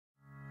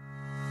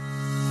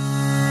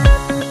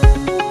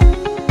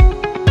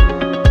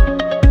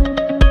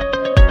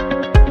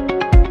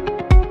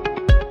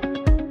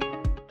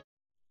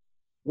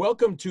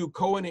welcome to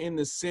Cohen in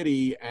the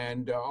City,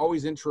 and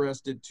always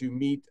interested to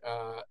meet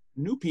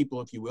new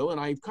people, if you will.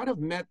 And I've kind of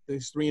met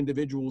these three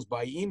individuals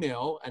by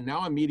email, and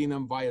now I'm meeting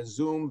them via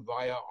Zoom,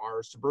 via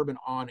our Suburban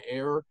On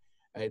Air.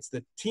 It's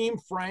the Team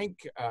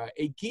Frank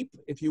équipe,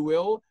 if you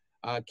will.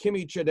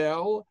 Kimmy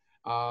Chedel,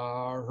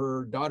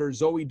 her daughter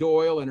Zoë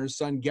Doyle, and her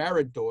son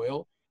Garrett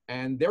Doyle.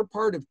 And they're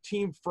part of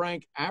Team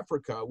Frank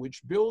Africa,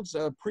 which builds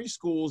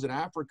preschools in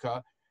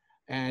Africa.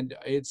 And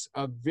it's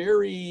a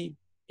very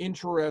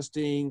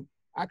interesting,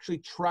 actually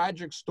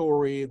tragic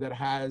story that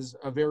has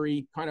a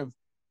very kind of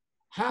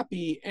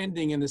happy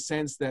ending in the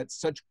sense that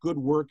such good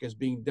work is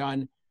being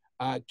done.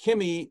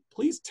 Kimmy,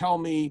 please tell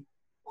me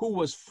who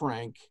was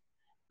Frank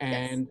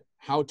and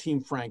how Team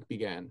Frank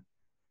began.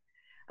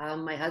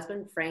 My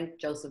husband, Frank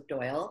Joseph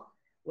Doyle,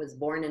 was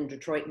born in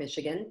Detroit,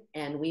 Michigan,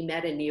 and we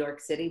met in New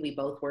York City. We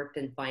both worked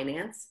in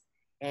finance,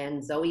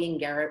 and Zoë and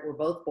Garrett were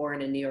both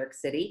born in New York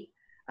City.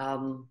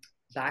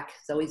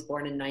 Zoe's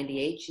born in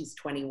 98, she's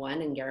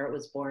 21, and Garrett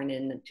was born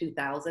in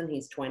 2000,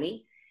 he's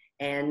 20.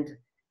 And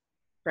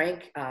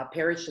Frank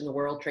perished in the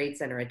World Trade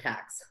Center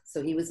attacks.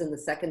 So he was in the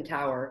second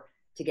tower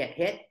to get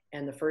hit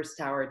and the first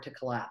tower to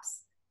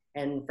collapse.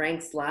 And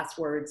Frank's last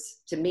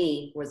words to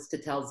me was to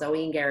tell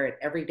Zoë and Garrett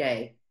every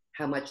day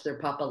how much their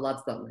papa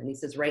loves them. And he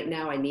says, right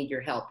now, I need your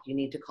help. You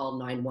need to call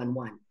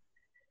 911.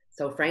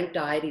 So Frank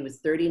died, he was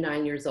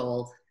 39 years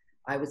old.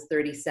 I was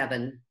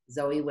 37.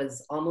 Zoe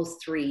was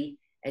almost 3,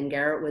 and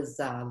Garrett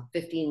was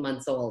 15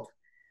 months old.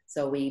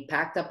 So we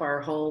packed up our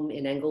home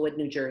in Englewood,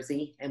 New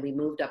Jersey, and we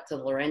moved up to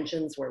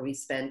Laurentians, where we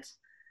spent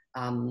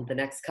the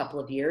next couple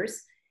of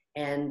years.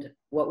 And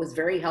what was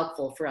very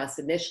helpful for us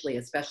initially,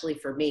 especially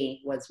for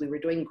me, was we were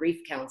doing grief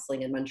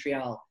counseling in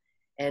Montreal.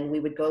 And we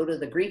would go to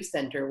the grief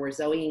center where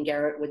Zoë and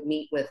Garrett would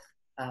meet with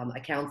a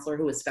counselor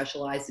who was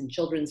specialized in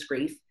children's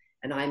grief.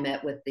 And I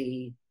met with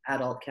the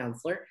adult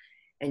counselor.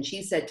 And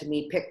she said to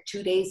me, pick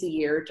 2 days a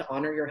year to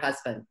honor your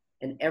husband.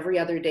 And every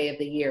other day of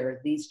the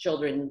year, these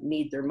children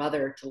need their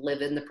mother to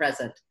live in the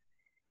present.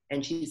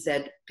 And she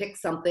said, pick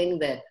something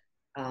that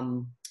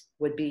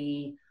would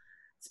be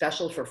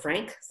special for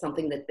Frank,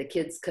 something that the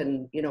kids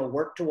can,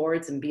 work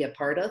towards and be a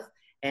part of,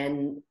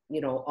 and,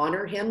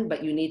 honor him,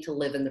 but you need to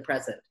live in the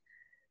present.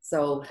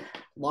 So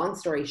long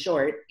story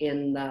short,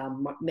 in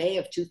May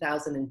of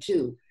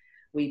 2002,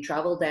 we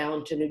traveled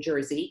down to New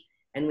Jersey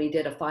and we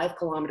did a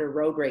 5-kilometer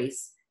road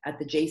race at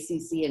the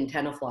JCC in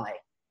Tenafly.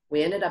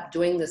 We ended up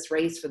doing this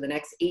race for the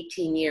next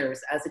 18 years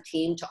as a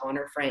team to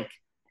honor Frank.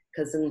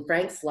 Because in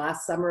Frank's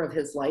last summer of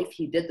his life,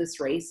 he did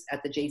this race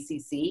at the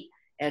JCC,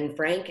 and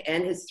Frank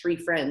and his 3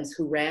 friends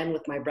who ran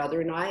with my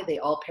brother and I, they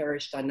all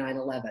perished on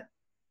 9/11.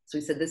 So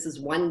we said, this is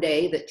one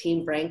day that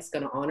Team Frank's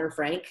gonna honor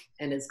Frank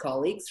and his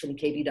colleagues from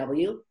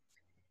KBW.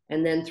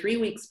 And then 3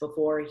 weeks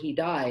before he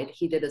died,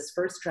 he did his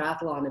first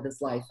triathlon of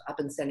his life up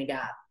in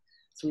Senegal.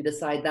 So we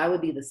decided that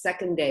would be the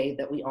second day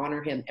that we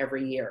honor him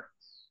every year.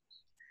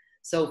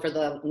 So for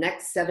the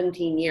next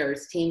 17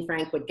 years, Team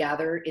Frank would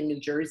gather in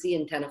New Jersey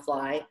and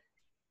Tenafly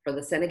for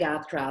the Senegal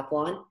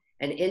Triathlon.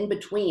 And in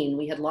between,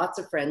 we had lots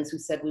of friends who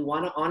said, we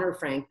want to honor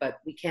Frank, but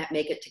we can't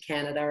make it to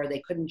Canada, or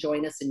they couldn't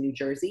join us in New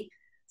Jersey.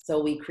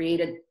 So we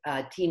created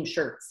team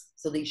shirts.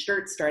 So these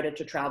shirts started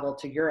to travel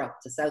to Europe,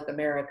 to South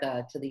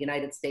America, to the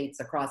United States,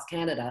 across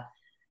Canada,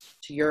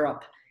 to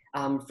Europe.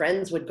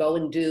 Friends would go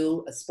and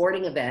do a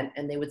sporting event,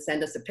 and they would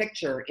send us a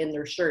picture in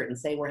their shirt and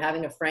say, we're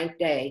having a Frank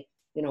day.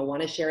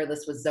 Want to share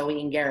this with Zoë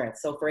and Garrett.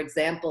 So for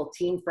example,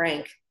 Team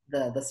Frank,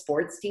 the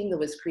sports team that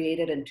was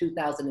created in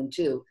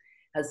 2002,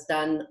 has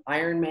done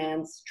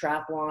Ironmans,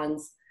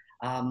 triathlons,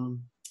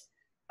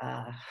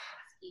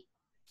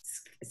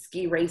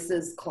 ski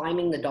races,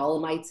 climbing the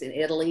Dolomites in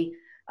Italy,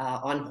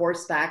 on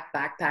horseback,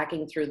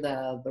 backpacking through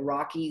the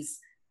Rockies,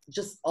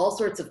 just all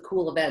sorts of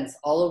cool events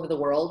all over the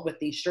world with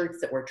these shirts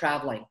that were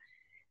traveling.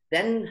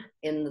 Then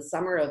in the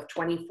summer of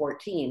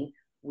 2014,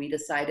 we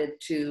decided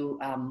to,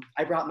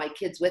 I brought my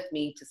kids with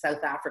me to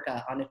South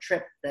Africa on a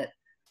trip that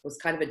was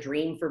kind of a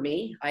dream for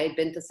me. I had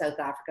been to South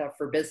Africa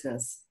for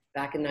business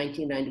back in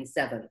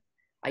 1997.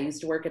 I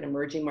used to work in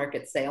emerging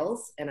market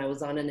sales, and I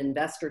was on an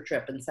investor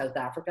trip in South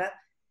Africa.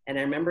 And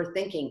I remember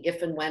thinking,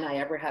 if and when I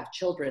ever have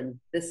children,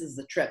 this is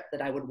the trip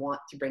that I would want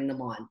to bring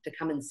them on, to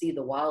come and see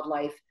the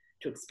wildlife,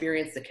 to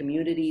experience the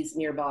communities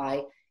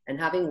nearby. And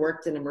having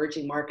worked in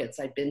emerging markets,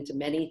 I'd been to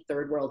many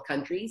third world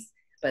countries,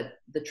 but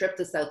the trip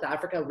to South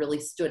Africa really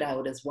stood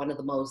out as one of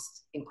the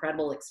most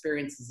incredible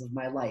experiences of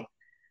my life.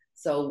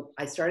 So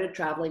I started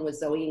traveling with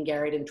Zoë and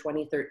Garrett in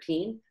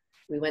 2013.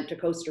 We went to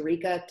Costa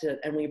Rica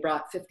and we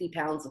brought 50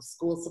 pounds of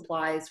school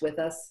supplies with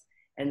us.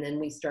 And then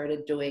we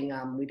started doing,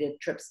 we did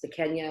trips to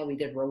Kenya, we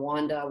did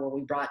Rwanda, where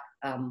we brought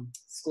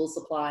school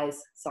supplies,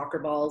 soccer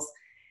balls.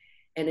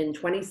 And in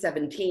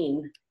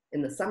 2017,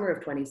 in the summer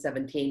of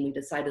 2017, we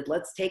decided,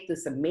 let's take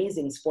this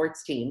amazing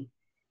sports team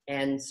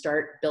and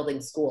start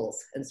building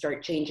schools and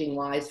start changing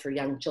lives for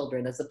young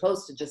children. As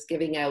opposed to just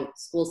giving out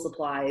school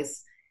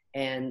supplies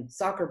and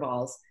soccer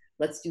balls,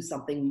 let's do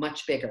something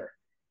much bigger.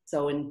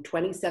 So in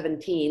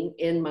 2017,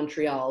 in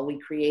Montreal, we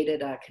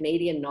created a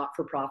Canadian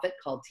not-for-profit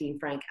called Team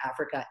Frank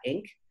Africa,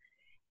 Inc.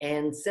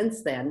 And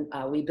since then,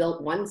 we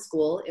built one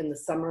school in the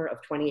summer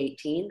of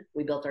 2018.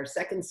 We built our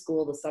second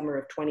school the summer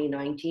of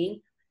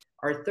 2019.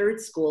 Our third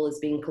school is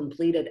being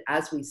completed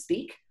as we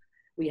speak.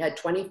 We had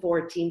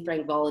 24 Team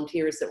Frank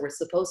volunteers that were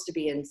supposed to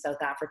be in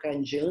South Africa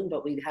in June,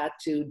 but we had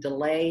to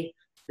delay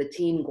the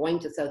team going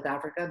to South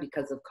Africa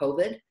because of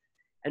COVID.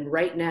 And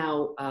right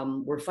now,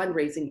 we're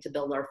fundraising to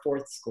build our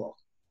fourth school.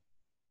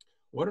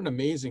 What an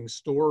amazing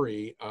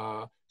story.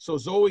 So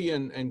Zoe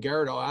and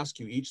Garrett, I'll ask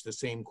you each the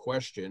same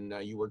question.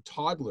 You were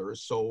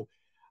toddlers, so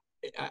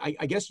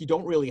I guess you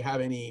don't really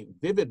have any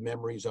vivid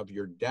memories of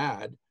your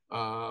dad,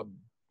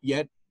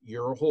 yet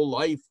your whole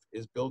life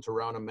is built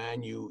around a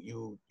man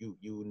you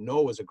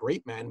know as a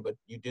great man, but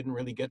you didn't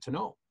really get to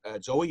know.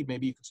 Zoe,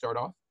 maybe you could start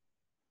off.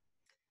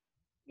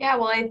 Yeah,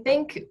 well, I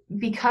think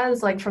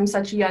because like from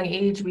such a young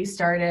age, we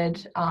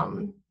started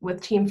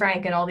with Team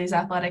Frank and all these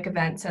athletic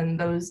events and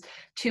those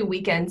 2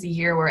 weekends a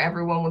year where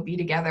everyone would be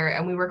together.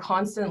 And we were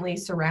constantly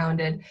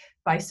surrounded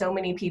by so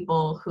many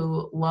people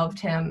who loved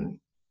him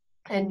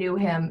and knew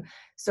him.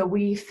 So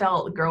we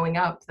felt growing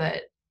up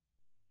that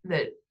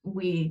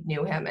we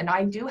knew him. And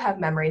I do have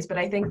memories, but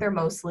I think they're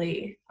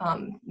mostly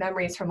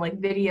memories from like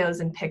videos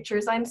and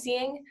pictures I'm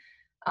seeing.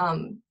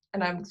 And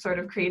I'm sort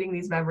of creating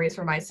these memories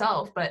for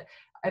myself, but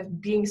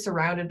being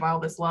surrounded by all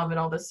this love and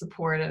all this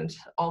support and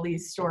all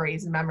these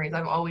stories and memories,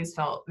 I've always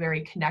felt very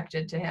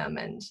connected to him.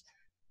 And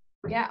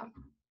yeah.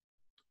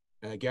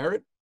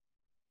 Garrett?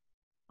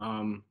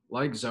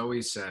 Like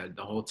Zoe said,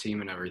 the whole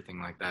team and everything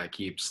like that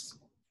keeps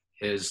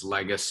his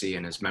legacy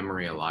and his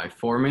memory alive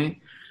for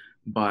me.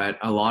 But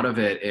a lot of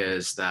it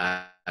is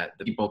that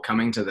the people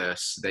coming to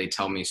this, they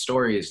tell me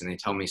stories and they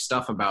tell me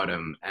stuff about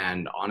him.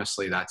 And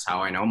honestly, that's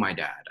how I know my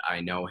dad.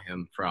 I know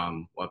him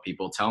from what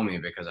people tell me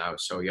because I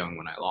was so young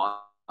when I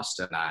lost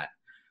him that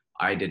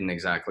I didn't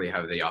exactly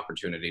have the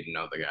opportunity to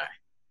know the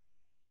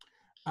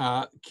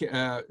guy.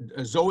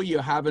 Zoe, you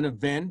have an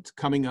event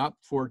coming up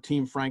for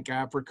Team Frank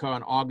Africa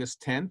on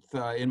August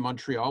 10th in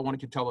Montreal. Why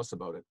don't you tell us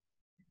about it?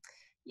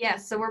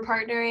 Yes, so we're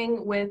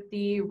partnering with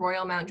the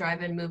Royalmount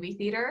Drive-In Movie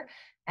Theatre,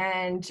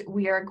 and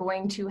we are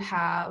going to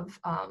have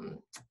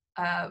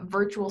a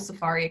virtual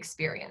safari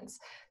experience.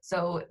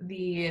 So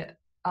the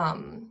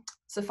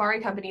safari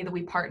company that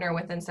we partner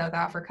with in South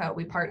Africa,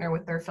 we partner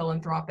with their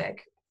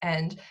philanthropic,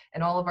 and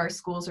all of our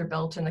schools are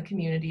built in the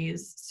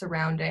communities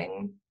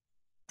surrounding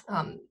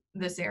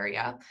this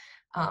area.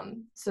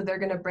 So they're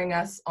going to bring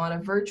us on a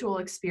virtual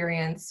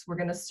experience. We're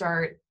going to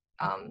start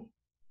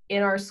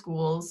in our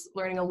schools,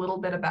 learning a little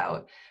bit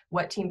about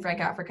what Team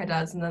Frank Africa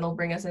does, and then it'll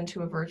bring us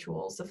into a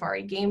virtual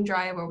safari game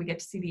drive where we get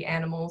to see the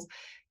animals,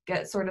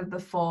 get sort of the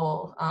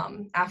full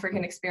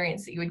African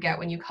experience that you would get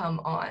when you come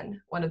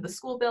on one of the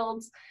school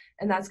builds.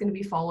 And that's going to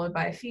be followed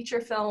by a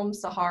feature film,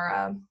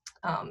 Sahara.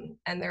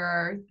 And there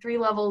are 3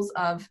 levels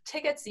of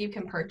tickets that you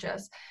can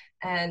purchase,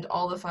 and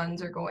all the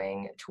funds are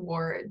going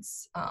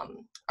towards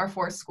our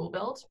 4th school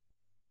build.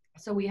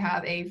 So we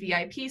have a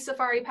VIP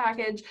safari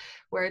package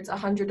where it's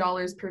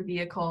 $100 per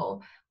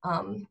vehicle.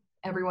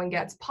 Everyone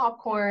gets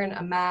popcorn,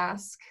 a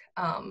mask,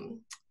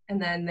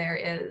 and then there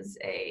is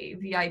a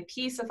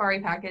VIP safari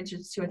package.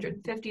 It's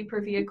 $250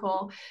 per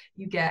vehicle.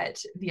 You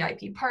get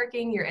VIP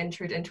parking. You're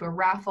entered into a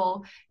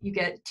raffle. You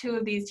get 2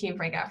 of these Team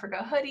Frank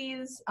Africa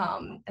hoodies,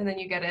 and then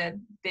you get a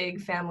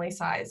big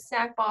family-sized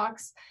snack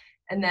box.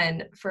 And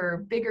then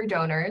for bigger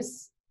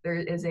donors, there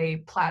is a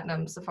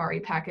platinum safari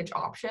package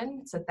option.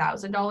 It's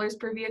 $1,000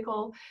 per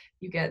vehicle.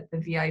 You get the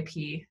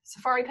VIP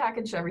safari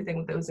package, everything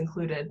with those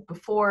included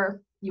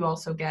before. You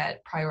also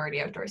get priority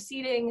outdoor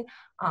seating.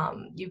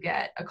 You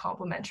get a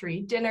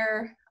complimentary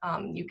dinner.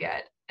 You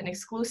get an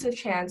exclusive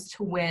chance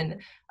to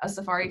win a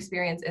safari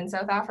experience in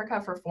South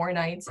Africa for 4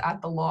 nights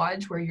at the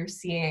lodge where you're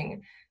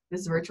seeing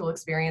this virtual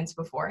experience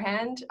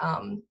beforehand.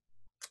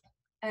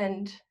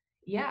 And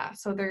yeah,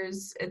 so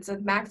it's a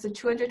max of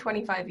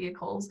 225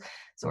 vehicles.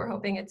 So we're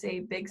hoping it's a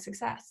big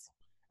success.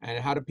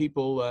 And how do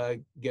people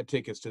get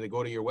tickets? Do they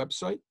go to your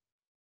website?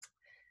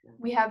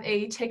 We have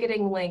a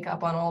ticketing link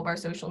up on all of our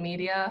social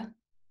media.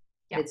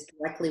 Yeah. It's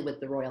directly with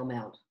the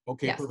Royalmount.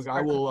 Okay, yes, perfect.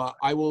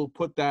 I will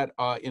put that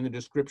in the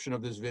description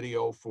of this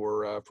video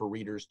for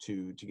readers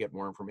to get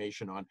more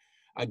information on.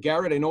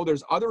 Garrett, I know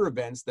there's other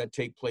events that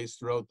take place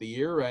throughout the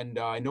year, and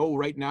I know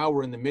right now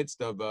we're in the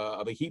midst of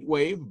a heat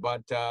wave,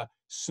 but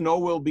snow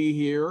will be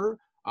here.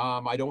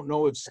 I don't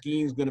know if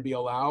skiing is going to be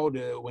allowed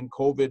when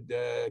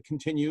COVID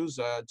continues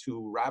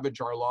to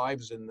ravage our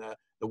lives in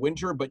the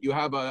winter, but you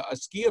have a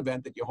ski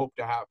event that you hope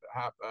to have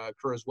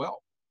occur as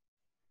well.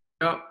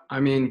 Yeah, I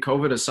mean,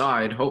 COVID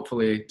aside,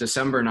 hopefully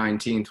December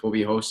 19th, we'll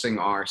be hosting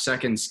our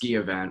 2nd ski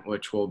event,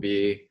 which will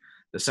be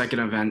the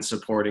 2nd event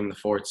supporting the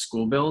 4th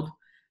school build.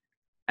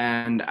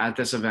 And at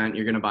this event,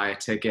 you're going to buy a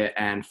ticket,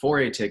 and for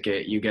a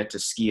ticket, you get to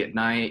ski at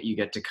night, you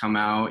get to come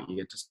out, you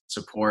get to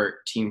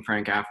support Team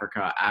Frank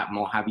Africa at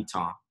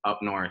Mohabitant up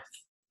north.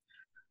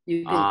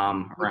 You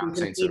can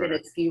compete in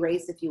a ski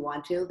race if you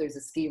want to. There's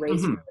a ski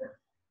race for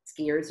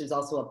skiers. There's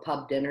also a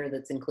pub dinner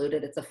that's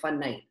included. It's a fun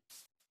night.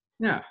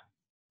 Yeah.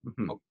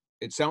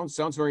 It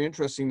sounds very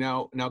interesting.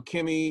 Now,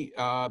 Kimmy,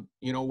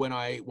 you know, when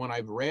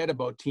I've read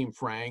about Team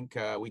Frank,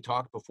 we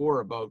talked before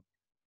about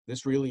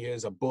this really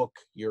is a book,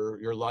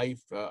 your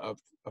life of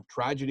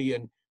tragedy,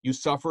 and you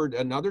suffered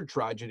another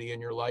tragedy in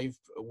your life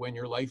when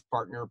your life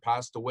partner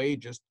passed away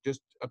just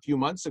a few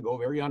months ago,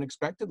 very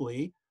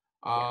unexpectedly.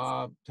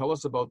 Yes. Tell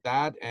us about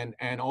that,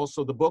 and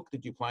also the book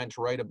that you plan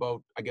to write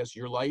about, I guess,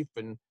 your life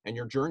and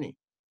your journey.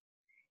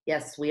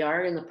 Yes, we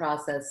are in the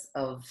process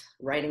of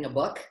writing a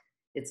book.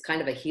 It's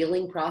kind of a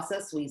healing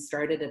process. We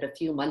started it a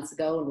few months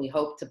ago, and we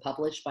hope to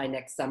publish by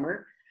next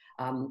summer.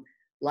 Um,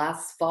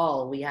 Last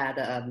fall,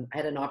 I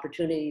had an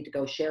opportunity to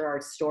go share our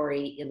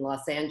story in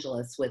Los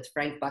Angeles with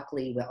Frank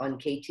Buckley on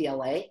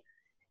KTLA.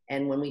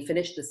 And when we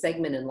finished the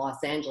segment in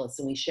Los Angeles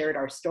and we shared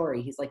our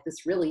story, he's like,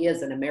 "This really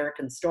is an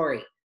American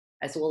story."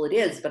 I said, "Well, it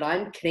is, but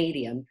I'm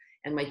Canadian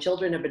and my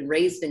children have been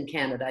raised in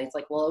Canada." He's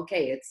like, "Well,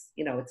 okay, it's,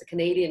 you know, it's a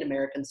Canadian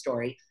American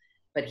story."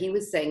 But he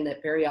was saying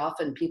that very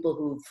often people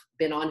who've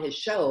been on his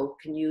show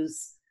can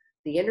use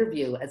the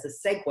interview as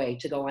a segue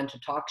to go on to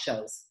talk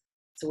shows.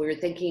 So we were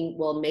thinking,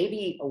 well,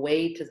 maybe a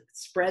way to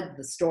spread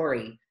the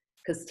story,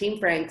 because Team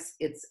Franks,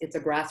 it's a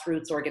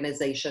grassroots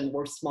organization.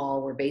 We're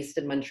small, we're based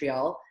in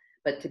Montreal,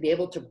 but to be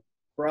able to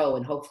grow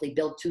and hopefully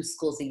build 2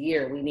 schools a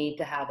year, we need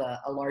to have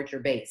a larger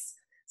base.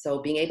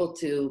 So being able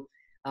to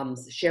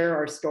share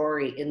our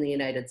story in the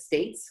United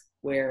States,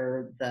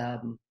 where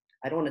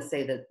I don't want to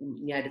say that the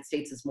United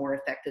States is more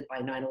affected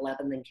by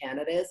 9/11 than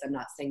Canada is. I'm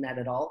not saying that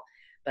at all.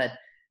 But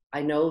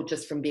I know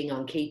just from being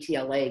on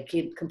KTLA,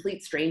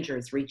 complete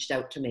strangers reached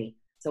out to me.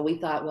 So we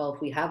thought, well,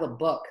 if we have a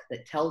book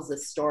that tells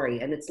this story,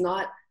 and it's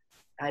not,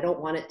 I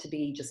don't want it to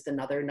be just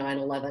another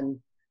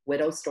 9/11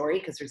 widow story,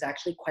 because there's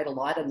actually quite a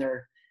lot, and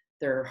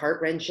they're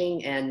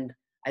heart-wrenching, and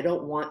I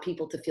don't want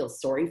people to feel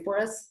sorry for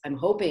us. I'm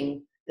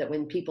hoping that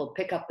when people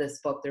pick up this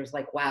book, there's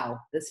like, wow,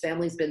 this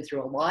family's been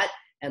through a lot,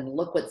 and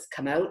look what's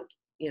come out,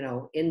 you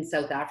know, in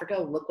South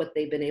Africa, look what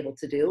they've been able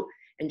to do,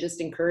 and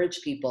just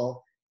encourage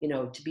people, you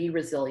know, to be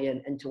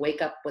resilient and to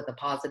wake up with a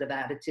positive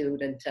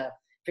attitude and to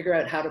figure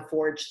out how to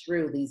forge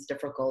through these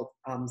difficult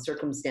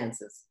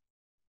circumstances.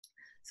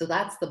 So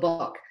that's the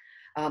book.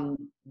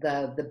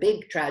 The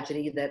big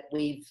tragedy that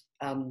we've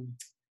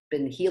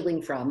been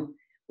healing from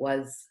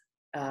was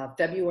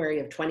February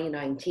of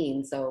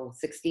 2019, so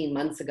 16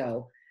 months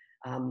ago.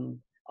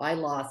 I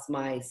lost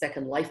my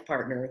second life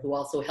partner, who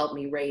also helped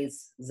me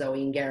raise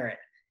Zoë and Garrett.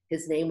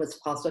 His name was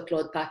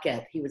François-Claude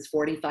Paquette. He was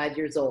 45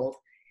 years old.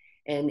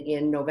 And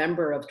in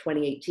November of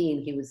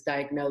 2018, he was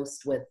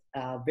diagnosed with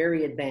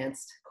very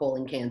advanced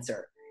colon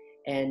cancer.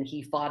 And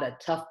he fought a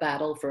tough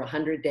battle for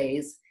 100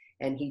 days,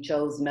 and he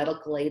chose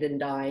medical aid in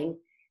dying.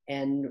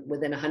 And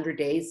within 100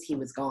 days, he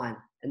was gone.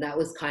 And that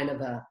was kind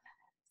of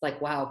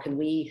like, wow, can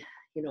we,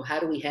 you know, how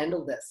do we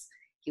handle this?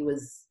 He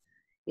was,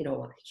 you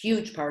know, a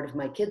huge part of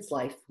my kid's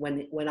life.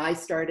 When I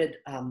started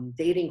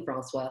dating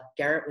Francois,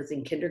 Garrett was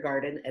in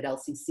kindergarten at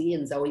LCC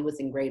and Zoe was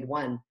in grade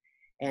 1.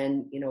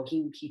 And, you know,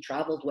 he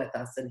traveled with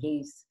us, and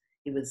he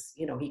was,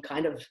 you know, he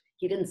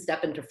didn't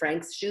step into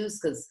Frank's shoes,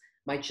 because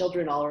my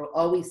children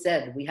always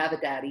said, "We have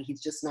a daddy,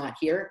 he's just not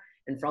here."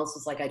 And Francois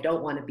was like, "I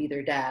don't want to be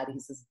their dad." He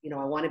says, "You know,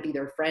 I want to be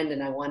their friend,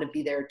 and I want to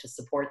be there to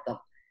support them."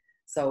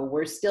 So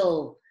we're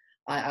still,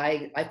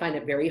 I find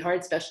it very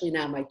hard, especially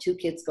now my 2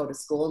 kids go to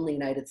school in the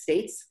United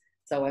States.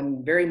 So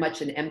I'm very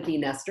much an empty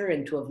nester,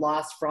 and to have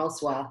lost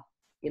Francois,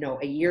 you know,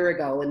 a year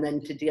ago, and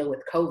then to deal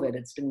with COVID,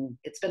 it's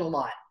been a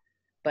lot.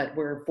 But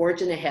we're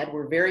forging ahead.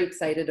 We're very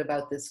excited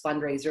about this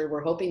fundraiser.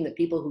 We're hoping that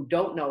people who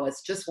don't know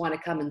us just want to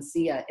come and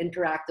see an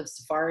interactive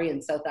safari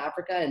in South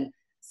Africa and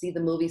see the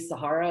movie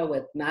Sahara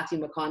with Matthew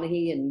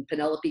McConaughey and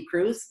Penelope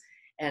Cruz.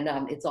 And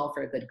it's all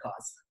for a good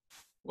cause.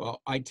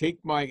 Well, I take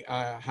my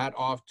hat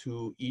off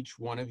to each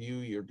one of you.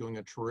 You're doing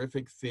a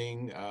terrific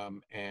thing,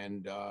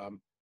 and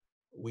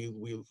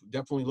we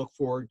definitely look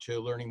forward to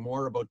learning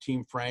more about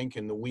Team Frank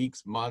in the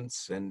weeks,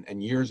 months,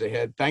 and years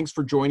ahead. Thanks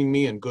for joining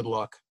me, and good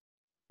luck.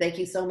 Thank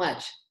you so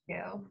much.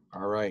 Yeah.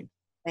 All right.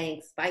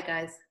 Thanks. Bye,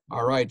 guys.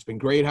 All right. It's been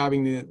great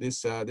having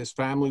this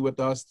family with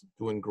us,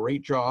 doing a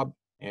great job,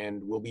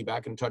 and we'll be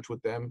back in touch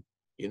with them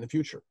in the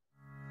future.